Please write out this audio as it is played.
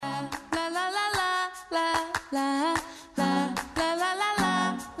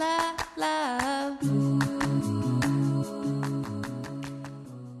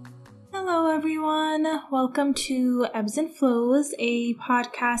welcome to Ebbs and Flows, a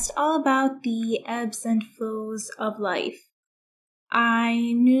podcast all about the ebbs and flows of life.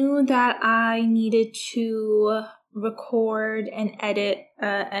 I knew that I needed to record and edit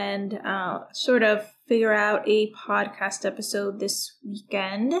and sort of figure out a podcast episode this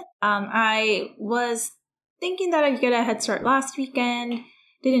weekend. I was thinking that I'd get a head start last weekend.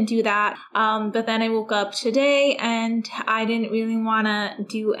 Didn't do that. But then I woke up today and I didn't really want to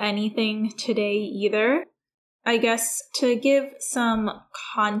do anything today either. I guess to give some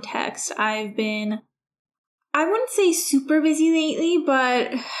context, I've been, I wouldn't say super busy lately, but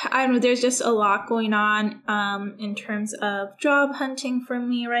I don't know, there's just a lot going on in terms of job hunting for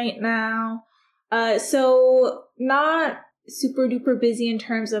me right now. So not super duper busy in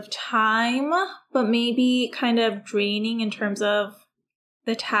terms of time, but maybe kind of draining in terms of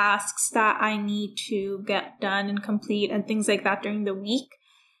the tasks that I need to get done and complete and things like that during the week.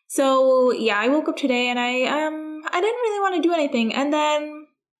 So yeah, I woke up today and I didn't really want to do anything. And then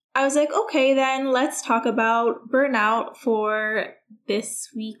I was like, okay, then let's talk about burnout for this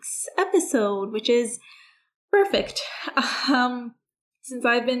week's episode, which is perfect. Since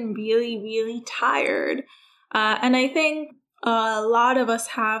I've been really, really tired. And I think a lot of us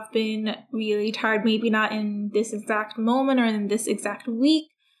have been really tired, maybe not in this exact moment or in this exact week,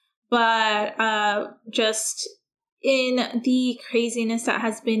 but just in the craziness that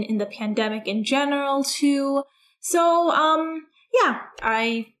has been in the pandemic in general too. So, yeah,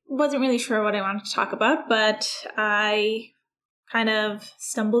 I wasn't really sure what I wanted to talk about, but I kind of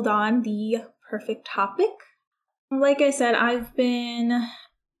stumbled on the perfect topic. Like I said, I've been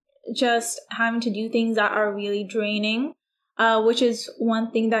just having to do things that are really draining. Which is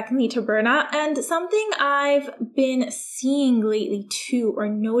one thing that can lead to burnout, and something I've been seeing lately too, or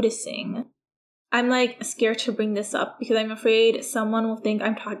noticing. I'm like scared to bring this up because I'm afraid someone will think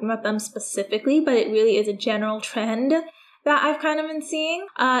I'm talking about them specifically, but it really is a general trend that I've kind of been seeing,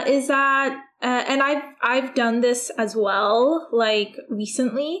 is that, and I've done this as well, like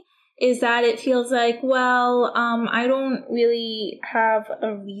recently, is that it feels like, well, I don't really have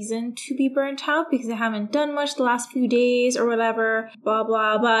a reason to be burnt out because I haven't done much the last few days or whatever, blah,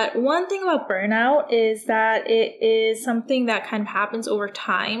 blah. But one thing about burnout is that it is something that kind of happens over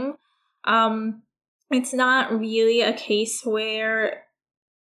time. It's not really a case where,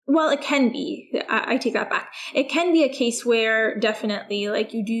 well, it can be. I take that back. It can be a case where definitely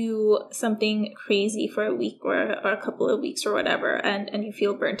like you do something crazy for a week or a couple of weeks or whatever and you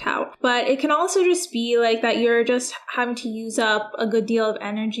feel burnt out. But it can also just be like that you're just having to use up a good deal of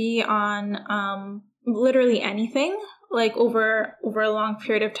energy on literally anything like over a long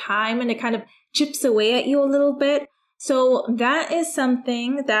period of time, and it kind of chips away at you a little bit. So that is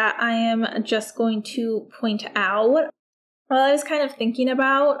something that I am just going to point out. While I was kind of thinking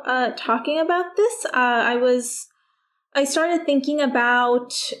about talking about this, I started thinking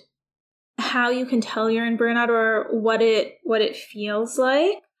about how you can tell you're in burnout or what it feels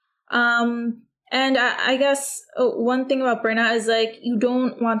like. And I guess one thing about burnout is like you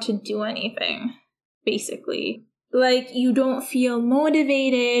don't want to do anything, basically. Like you don't feel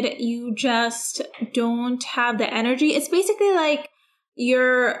motivated, you just don't have the energy. It's basically like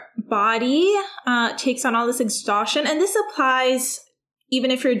your body takes on all this exhaustion, and this applies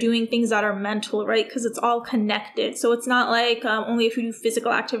even if you're doing things that are mental, right? Because it's all connected. So it's not like only if you do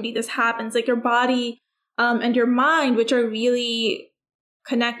physical activity this happens. Like your body and your mind, which are really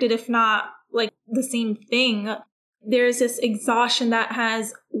connected, if not like the same thing, there's this exhaustion that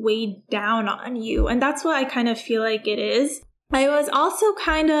has weighed down on you. And that's what I kind of feel like it is. I was also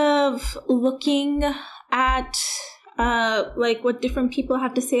kind of looking at like what different people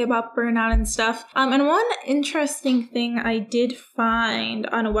have to say about burnout and stuff. And one interesting thing I did find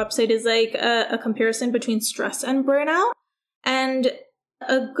on a website is like a comparison between stress and burnout. And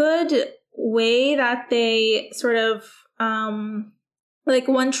a good way that they sort of, like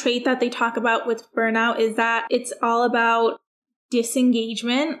one trait that they talk about with burnout is that it's all about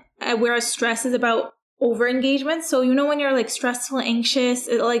disengagement, whereas stress is about over-engagement. So, you know, when you're like stressful, anxious,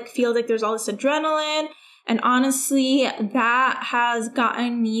 it like feels like there's all this adrenaline. And honestly, that has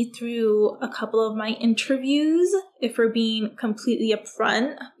gotten me through a couple of my interviews, if we're being completely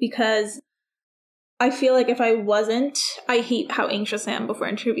upfront, because I feel like if I wasn't, I hate how anxious I am before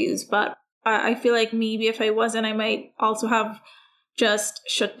interviews, but I feel like maybe if I wasn't, I might also have just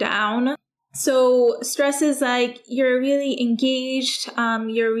shut down. So stress is like you're really engaged,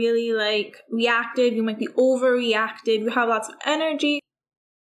 you're really like reactive, you might be overreactive, you have lots of energy.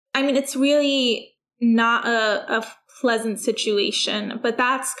 I mean, it's really not a pleasant situation, but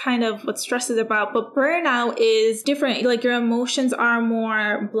that's kind of what stress is about. But burnout is different. Like your emotions are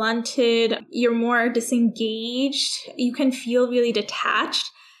more blunted, you're more disengaged, you can feel really detached.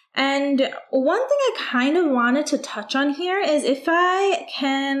 And one thing I kind of wanted to touch on here is, if I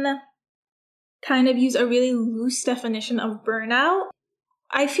can kind of use a really loose definition of burnout,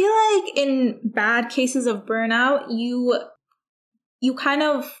 I feel like in bad cases of burnout, you kind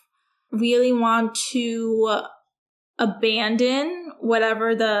of really want to abandon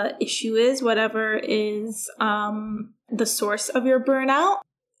whatever the issue is, whatever is the source of your burnout.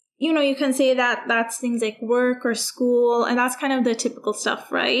 You know, you can say that that's things like work or school, and that's kind of the typical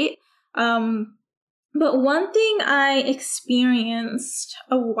stuff, right? But one thing I experienced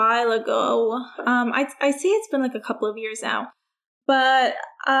a while ago, I say it's been like a couple of years now, but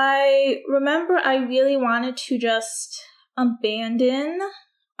I remember I really wanted to just abandon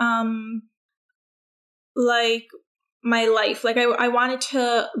like my life. Like I wanted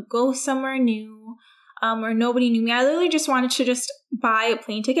to go somewhere new, where nobody knew me. I literally just wanted to just buy a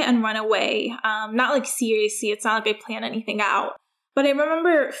plane ticket and run away. Not like seriously, it's not like I planned anything out. But I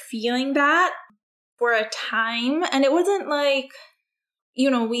remember feeling that for a time, and it wasn't like, you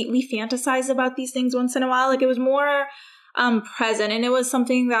know, we fantasize about these things once in a while. Like it was more present, and it was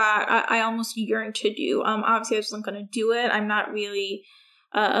something that I almost yearned to do. Obviously I wasn't going to do it. I'm not really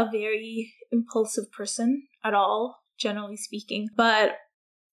a very impulsive person at all, generally speaking, but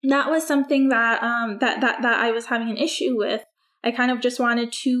that was something that that I was having an issue with. I kind of just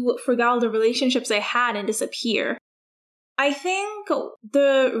wanted to forget all the relationships I had and disappear. I think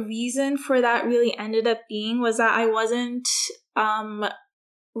the reason for that really ended up being was that I wasn't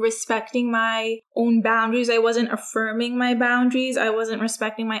respecting my own boundaries. I wasn't affirming my boundaries. I wasn't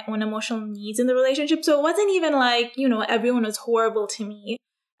respecting my own emotional needs in the relationship. So it wasn't even like, you know, everyone was horrible to me,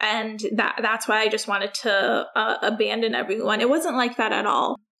 and that's why I just wanted to abandon everyone. It wasn't like that at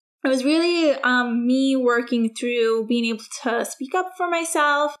all. It was really me working through being able to speak up for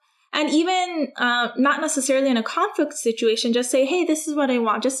myself, and even not necessarily in a conflict situation, just say, hey, this is what I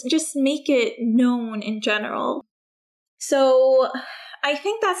want. Just make it known in general. So I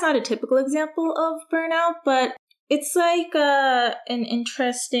think that's not a typical example of burnout, but it's like an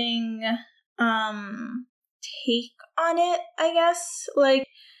interesting take on it, I guess. Like,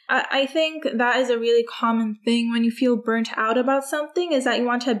 I think that is a really common thing when you feel burnt out about something, is that you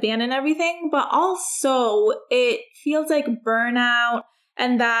want to abandon everything, but also it feels like burnout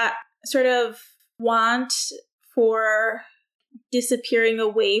and that sort of want for disappearing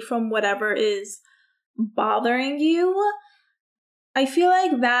away from whatever is bothering you. I feel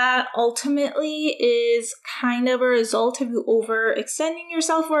like that ultimately is kind of a result of you overextending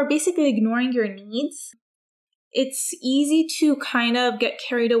yourself or basically ignoring your needs. It's easy to kind of get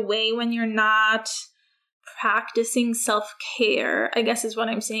carried away when you're not practicing self-care, I guess is what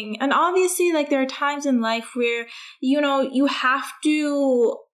I'm saying. And obviously, like, there are times in life where, you know, you have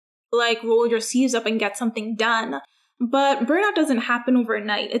to like roll your sleeves up and get something done. But burnout doesn't happen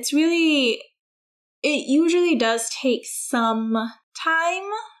overnight. It usually does take some time.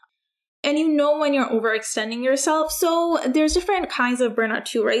 And you know when you're overextending yourself. So there's different kinds of burnout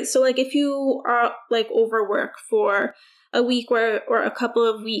too, right? So like if you are like overwork for a week or a couple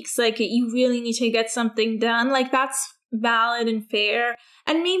of weeks, like you really need to get something done, like that's valid and fair.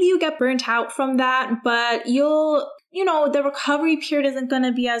 And maybe you get burnt out from that, but the recovery period isn't going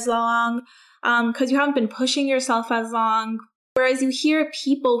to be as long because you haven't been pushing yourself as long. Whereas you hear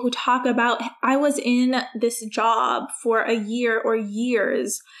people who talk about, I was in this job for a year or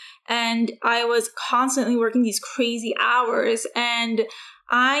years, and I was constantly working these crazy hours, and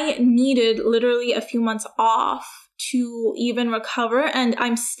I needed literally a few months off to even recover, and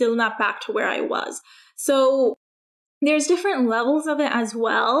I'm still not back to where I was. So there's different levels of it as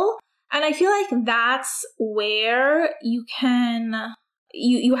well. And I feel like that's where you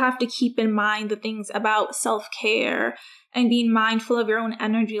have to keep in mind the things about self-care and being mindful of your own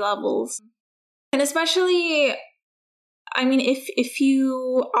energy levels. And especially, I mean, if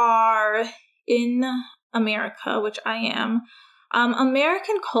you are in America, which I am,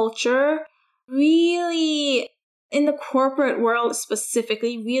 American culture really, in the corporate world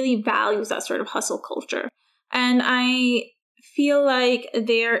specifically, really values that sort of hustle culture. And I feel like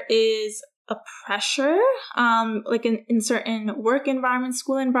there is a pressure, like in certain work environments,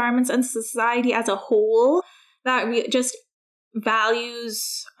 school environments, and society as a whole, that just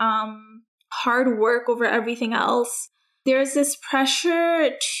values hard work over everything else. There's this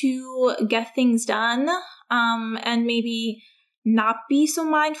pressure to get things done and maybe not be so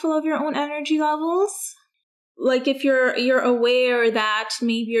mindful of your own energy levels. like if you're aware that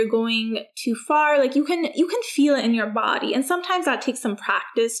maybe you're going too far, like you can feel it in your body. And sometimes that takes some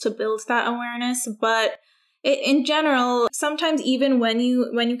practice to build that awareness. But in general, sometimes even when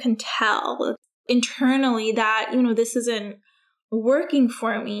you can tell internally that, this isn't working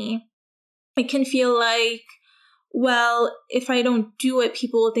for me, it can feel like, well, if I don't do it,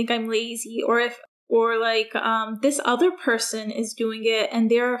 people will think I'm lazy, or this other person is doing it and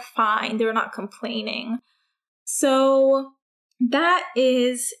they're fine, they're not complaining. So that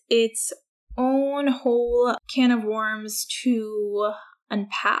is its own whole can of worms to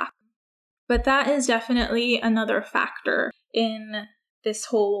unpack. But that is definitely another factor in this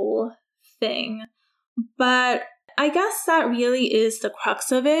whole thing. But I guess that really is the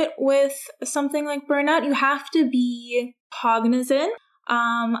crux of it with something like burnout. You have to be cognizant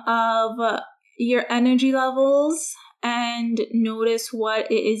of your energy levels and notice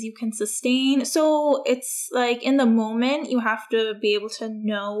what it is you can sustain. So it's like in the moment, you have to be able to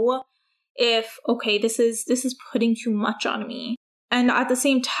know if, okay, this is putting too much on me. And at the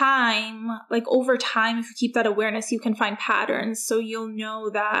same time, like over time, if you keep that awareness, you can find patterns. So you'll know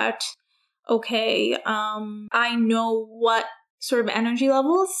that, okay, I know what sort of energy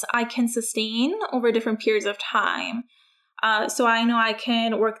levels I can sustain over different periods of time. So I know I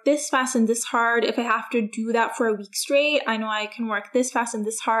can work this fast and this hard if I have to do that for a week straight. I know I can work this fast and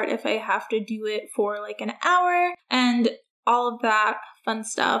this hard if I have to do it for like an hour, and all of that fun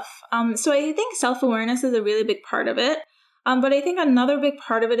stuff. So I think self-awareness is a really big part of it. But I think another big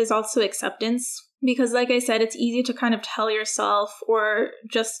part of it is also acceptance, because like I said, it's easy to kind of tell yourself or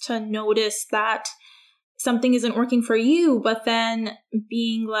just to notice that something isn't working for you, but then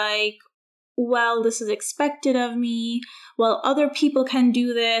being like, well, this is expected of me. Well, other people can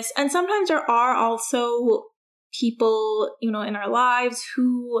do this. And sometimes there are also people, in our lives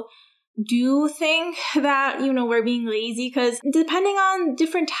who do think that, we're being lazy, because depending on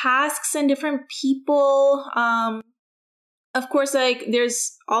different tasks and different people, of course, like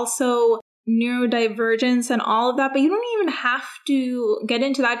there's also neurodivergence and all of that, but you don't even have to get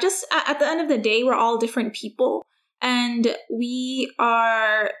into that. Just at the end of the day, we're all different people and we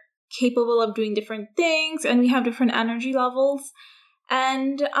are capable of doing different things and we have different energy levels.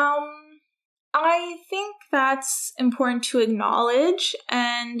 And I think that's important to acknowledge.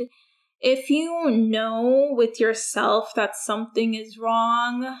 And if you know with yourself that something is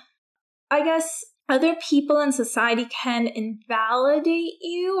wrong, I guess other people in society can invalidate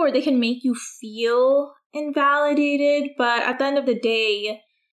you or they can make you feel invalidated. But at the end of the day,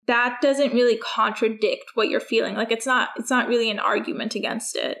 that doesn't really contradict what you're feeling. Like it's not really an argument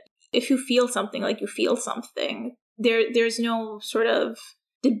against it. If you feel something, like you feel something, there's no sort of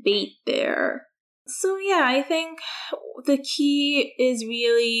debate there. So yeah, I think the key is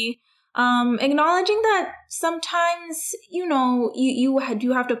really acknowledging that sometimes, you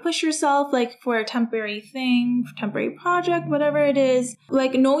do have to push yourself, like for a temporary thing, temporary project, whatever it is,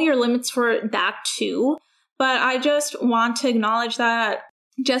 like know your limits for that too. But I just want to acknowledge that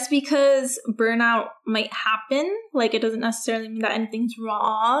just because burnout might happen, like it doesn't necessarily mean that anything's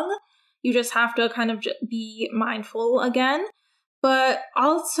wrong. You just have to kind of be mindful again. But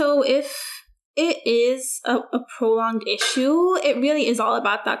also if it is a prolonged issue, it really is all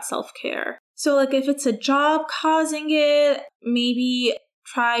about that self-care. So like if it's a job causing it, maybe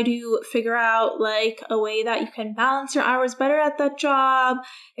try to figure out like a way that you can balance your hours better at that job,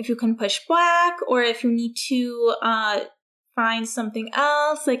 if you can push back, or if you need to find something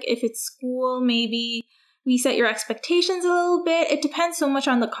else. Like if it's school, maybe reset your expectations a little bit. It depends so much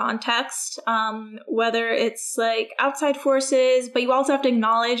on the context, whether it's like outside forces, but you also have to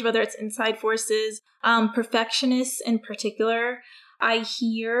acknowledge whether it's inside forces. Perfectionists in particular, I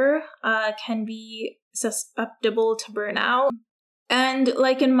hear, can be susceptible to burnout. And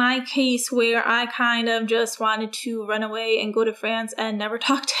like in my case, where I kind of just wanted to run away and go to France and never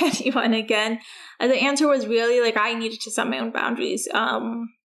talk to anyone again, the answer was really like I needed to set my own boundaries.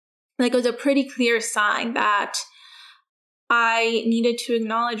 Like it was a pretty clear sign that I needed to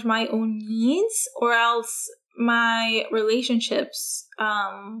acknowledge my own needs, or else my relationships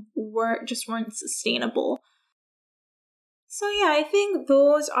weren't sustainable. So yeah, I think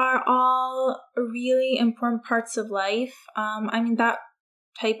those are all really important parts of life. That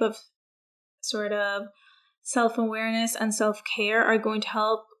type of sort of self-awareness and self-care are going to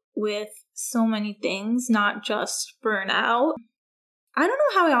help with so many things, not just burnout. I don't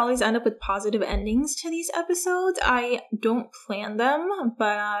know how I always end up with positive endings to these episodes. I don't plan them,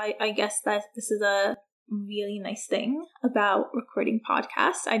 but I guess that this is a really nice thing about recording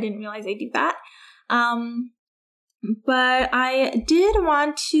podcasts. I didn't realize I do that. But I did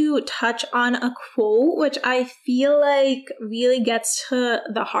want to touch on a quote, which I feel like really gets to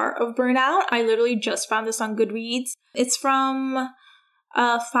the heart of burnout. I literally just found this on Goodreads. It's from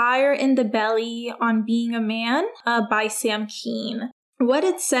Fire in the Belly on Being a Man by Sam Keen. What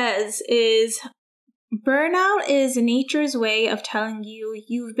it says is, burnout is nature's way of telling you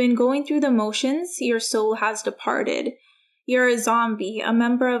you've been going through the motions, your soul has departed. You're a zombie, a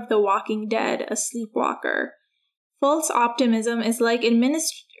member of the Walking Dead, a sleepwalker. False optimism is like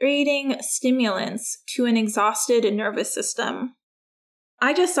administering stimulants to an exhausted nervous system.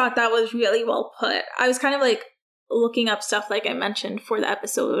 I just thought that was really well put. I was kind of like looking up stuff like I mentioned for the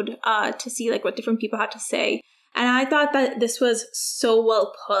episode to see like what different people had to say. And I thought that this was so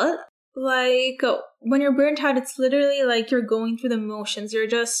well put. Like when you're burnt out, it's literally like you're going through the motions. You're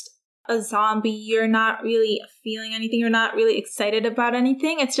just a zombie. You're not really feeling anything. You're not really excited about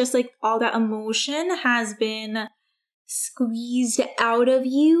anything. It's just like all that emotion has been squeezed out of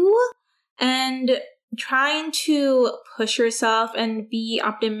you, and trying to push yourself and be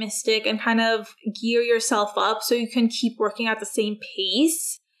optimistic and kind of gear yourself up so you can keep working at the same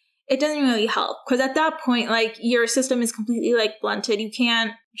pace, it doesn't really help, because at that point, like, your system is completely like blunted. You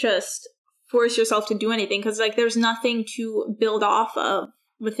can't just force yourself to do anything because like there's nothing to build off of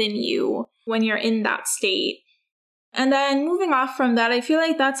within you when you're in that state. And then moving off from that, I feel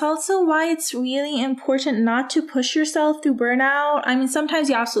like that's also why it's really important not to push yourself through burnout. I mean, sometimes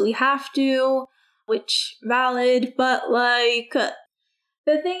you absolutely have to, which valid, but like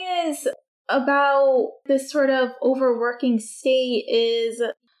the thing is about this sort of overworking state is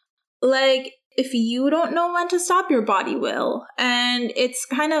like if you don't know when to stop, your body will. And it's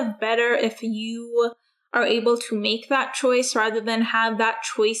kind of better if you are able to make that choice rather than have that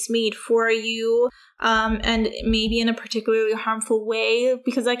choice made for you, and maybe in a particularly harmful way.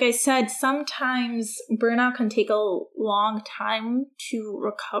 Because like I said, sometimes burnout can take a long time to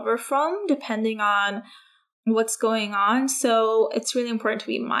recover from, depending on what's going on. So it's really important to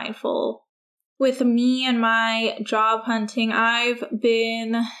be mindful. With me and my job hunting, I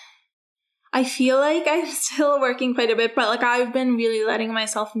feel like I'm still working quite a bit, but like I've been really letting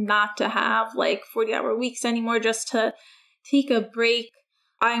myself not to have like 40-hour weeks anymore, just to take a break.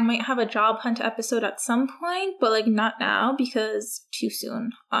 I might have a job hunt episode at some point, but like not now because too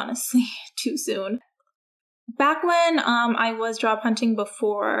soon, honestly, too soon. Back when I was job hunting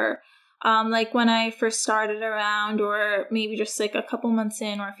before, like when I first started around, or maybe just like a couple months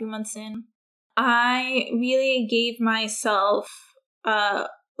in or a few months in, I really gave myself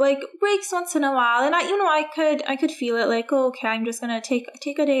like breaks once in a while, and I could feel it, like, oh, okay, I'm just gonna take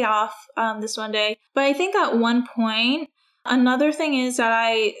a day off this one day. But I think at one point, another thing is that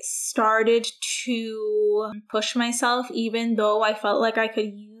I started to push myself, even though I felt like I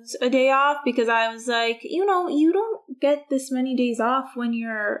could use a day off, because I was like, you don't get this many days off when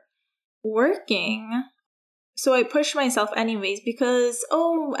you're working. So I pushed myself anyways because,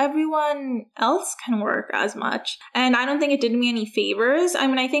 everyone else can work as much. And I don't think it did me any favors. I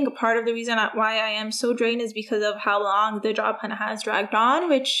mean, I think part of the reason why I am so drained is because of how long the job hunt has dragged on,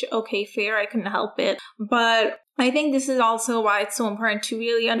 which, okay, fair, I couldn't help it. But I think this is also why it's so important to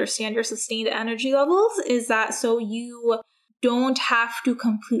really understand your sustained energy levels, is that so you don't have to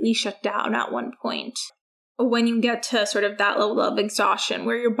completely shut down at one point. When you get to sort of that level of exhaustion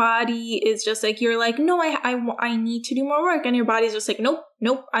where your body is just like, you're like, no, I need to do more work. And your body's just like, nope,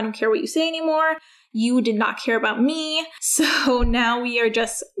 I don't care what you say anymore. You did not care about me. So now we are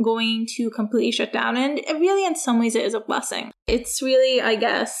just going to completely shut down. And it really, in some ways, it is a blessing. It's really, I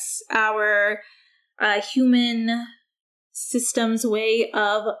guess, our human system's way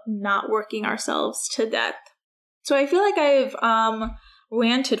of not working ourselves to death. So I feel like I've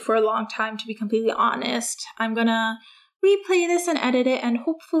ranted for a long time, to be completely honest. I'm gonna replay this and edit it, and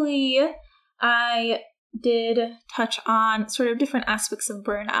hopefully I did touch on sort of different aspects of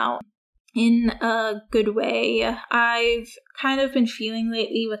burnout in a good way. I've kind of been feeling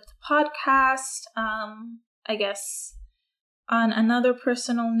lately with the podcast, I guess on another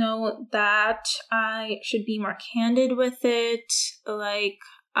personal note, that I should be more candid with it. Like,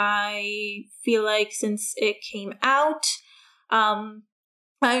 I feel like since it came out,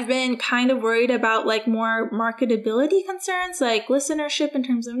 I've been kind of worried about like more marketability concerns, like listenership in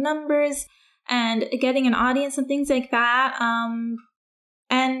terms of numbers and getting an audience and things like that.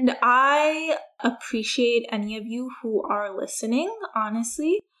 And I appreciate any of you who are listening,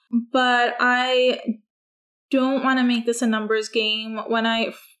 honestly, but I don't want to make this a numbers game. When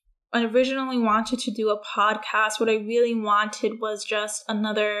I originally wanted to do a podcast, what I really wanted was just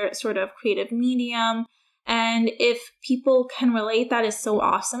another sort of creative medium And if people can relate, that is so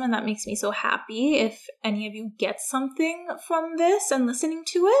awesome. And that makes me so happy if any of you get something from this and listening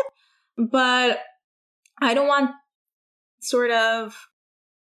to it. But I don't want sort of,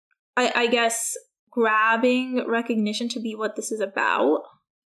 I guess, grabbing recognition to be what this is about.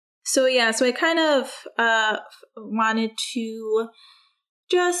 So yeah, so I kind of wanted to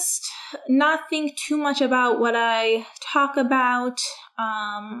just not think too much about what I talk about.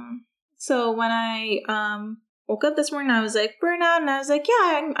 So when I woke up this morning, I was like, burnout, and I was like,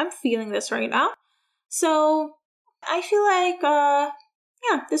 yeah, I'm feeling this right now. So I feel like,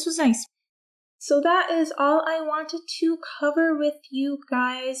 yeah, this was nice. So that is all I wanted to cover with you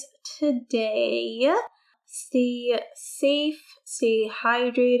guys today. Stay safe, stay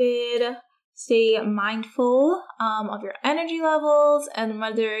hydrated, stay mindful of your energy levels, and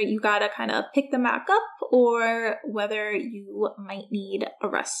whether you gotta kind of pick them back up or whether you might need a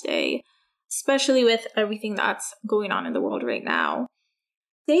rest day, especially with everything that's going on in the world right now.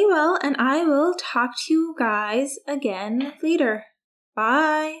 Stay well, and I will talk to you guys again later.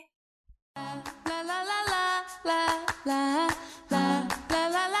 Bye. La, la, la, la, la, la.